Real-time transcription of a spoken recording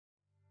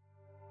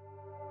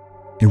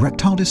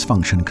Erectile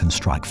dysfunction can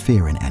strike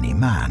fear in any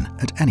man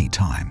at any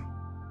time.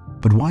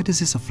 But why does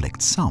this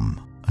afflict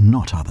some and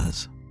not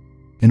others?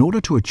 In order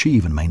to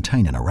achieve and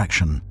maintain an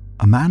erection,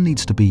 a man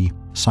needs to be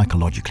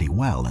psychologically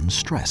well and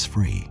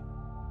stress-free,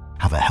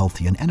 have a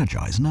healthy and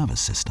energized nervous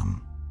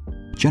system,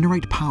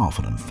 generate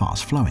powerful and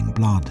fast-flowing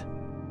blood,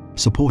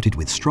 supported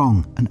with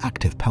strong and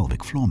active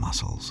pelvic floor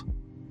muscles.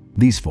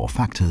 These four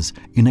factors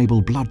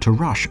enable blood to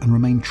rush and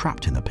remain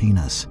trapped in the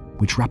penis,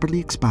 which rapidly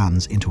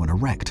expands into an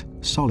erect,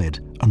 solid,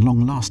 and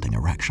long-lasting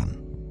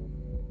erection.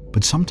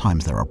 But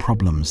sometimes there are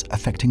problems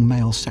affecting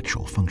male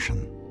sexual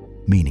function,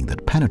 meaning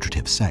that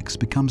penetrative sex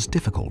becomes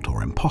difficult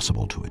or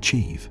impossible to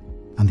achieve,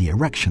 and the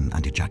erection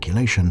and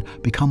ejaculation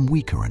become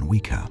weaker and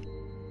weaker.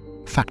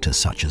 Factors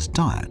such as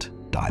diet,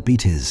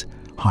 diabetes,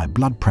 high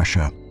blood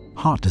pressure,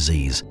 heart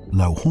disease,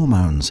 low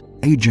hormones,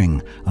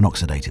 aging, and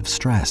oxidative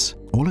stress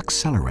all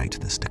accelerate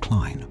this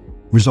decline,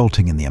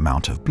 resulting in the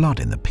amount of blood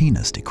in the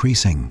penis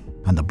decreasing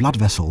and the blood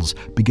vessels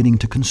beginning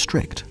to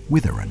constrict,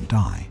 wither, and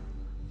die.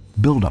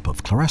 Buildup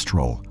of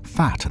cholesterol,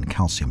 fat, and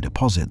calcium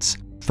deposits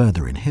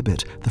further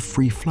inhibit the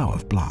free flow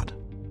of blood,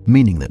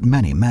 meaning that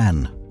many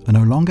men are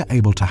no longer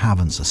able to have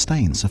and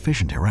sustain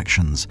sufficient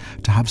erections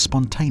to have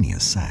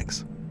spontaneous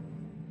sex.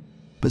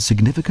 But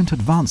significant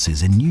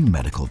advances in new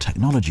medical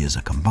technologies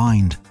are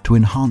combined to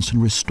enhance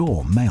and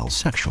restore male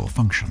sexual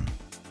function.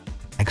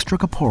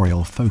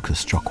 Extracorporeal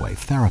Focused Shockwave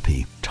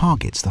Therapy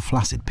targets the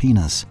flaccid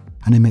penis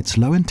and emits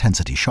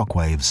low-intensity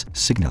shockwaves,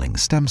 signaling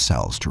stem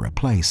cells to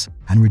replace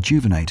and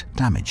rejuvenate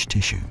damaged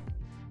tissue.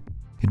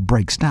 It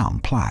breaks down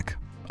plaque,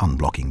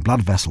 unblocking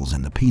blood vessels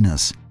in the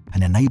penis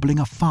and enabling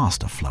a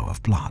faster flow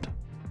of blood.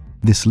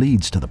 This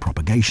leads to the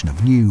propagation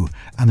of new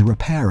and the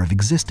repair of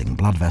existing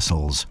blood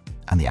vessels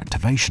and the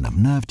activation of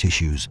nerve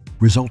tissues,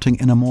 resulting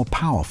in a more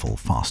powerful,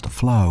 faster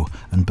flow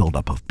and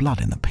buildup of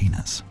blood in the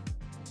penis.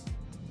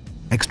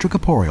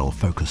 Extracorporeal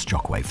Focused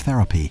Shockwave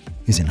Therapy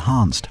is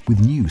enhanced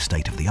with new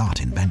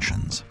state-of-the-art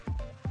inventions.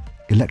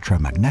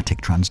 Electromagnetic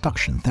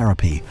Transduction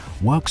Therapy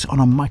works on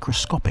a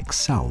microscopic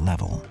cell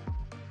level.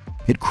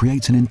 It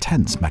creates an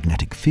intense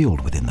magnetic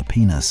field within the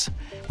penis,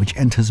 which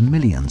enters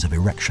millions of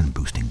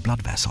erection-boosting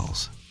blood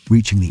vessels,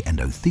 reaching the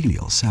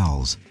endothelial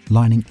cells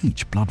lining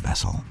each blood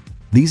vessel.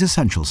 These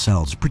essential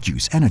cells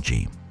produce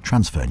energy,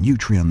 transfer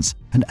nutrients,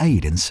 and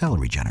aid in cell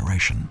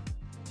regeneration.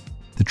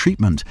 The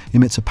treatment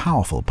emits a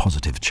powerful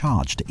positive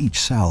charge to each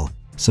cell,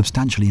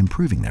 substantially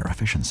improving their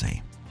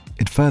efficiency.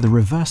 It further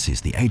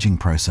reverses the aging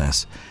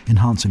process,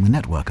 enhancing the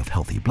network of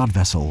healthy blood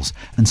vessels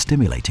and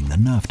stimulating the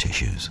nerve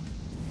tissues.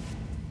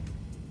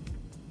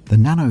 The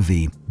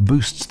NanoVi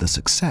boosts the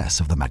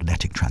success of the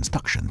magnetic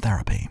transduction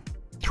therapy.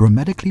 Through a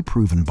medically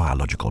proven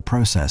biological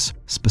process,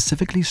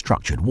 specifically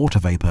structured water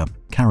vapor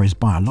carries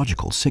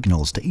biological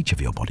signals to each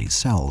of your body's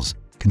cells,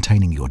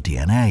 containing your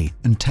DNA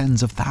and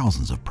tens of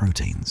thousands of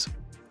proteins.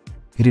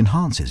 It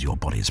enhances your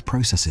body's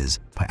processes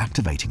by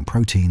activating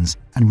proteins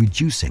and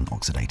reducing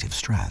oxidative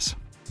stress.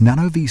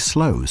 NanoVi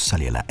slows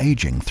cellular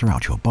aging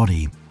throughout your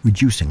body,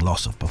 reducing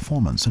loss of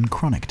performance and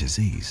chronic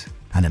disease,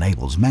 and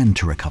enables men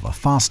to recover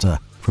faster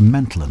from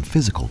mental and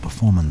physical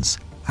performance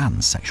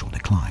and sexual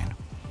decline.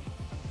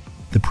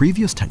 The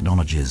previous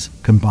technologies,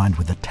 combined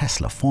with the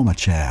Tesla former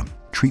chair,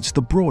 treats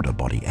the broader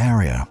body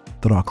area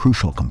that are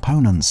crucial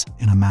components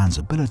in a man's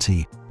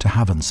ability to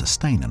have and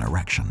sustain an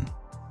erection.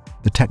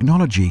 The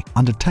technology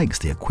undertakes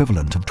the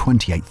equivalent of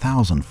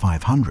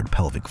 28,500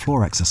 pelvic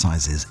floor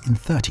exercises in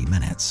 30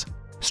 minutes,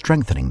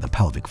 strengthening the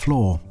pelvic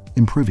floor,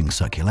 improving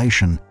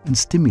circulation and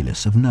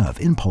stimulus of nerve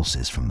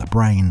impulses from the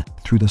brain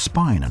through the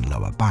spine and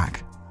lower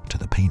back to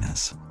the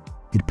penis.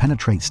 It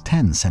penetrates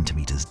 10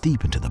 centimeters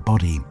deep into the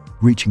body,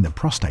 reaching the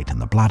prostate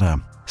and the bladder,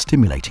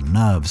 stimulating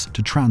nerves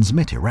to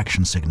transmit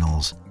erection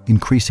signals,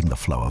 increasing the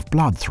flow of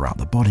blood throughout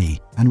the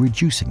body and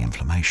reducing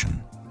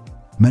inflammation.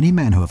 Many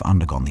men who have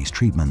undergone these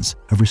treatments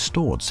have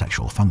restored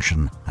sexual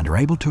function and are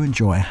able to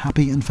enjoy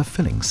happy and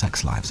fulfilling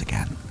sex lives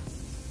again.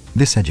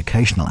 This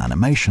educational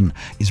animation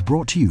is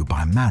brought to you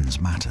by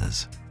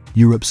MansMatters,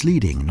 Europe's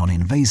leading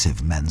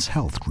non-invasive men's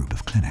health group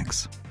of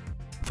clinics.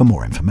 For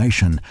more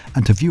information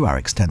and to view our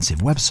extensive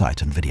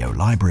website and video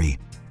library,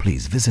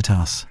 please visit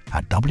us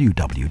at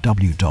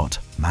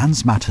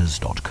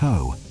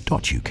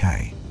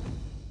www.mansmatters.co.uk.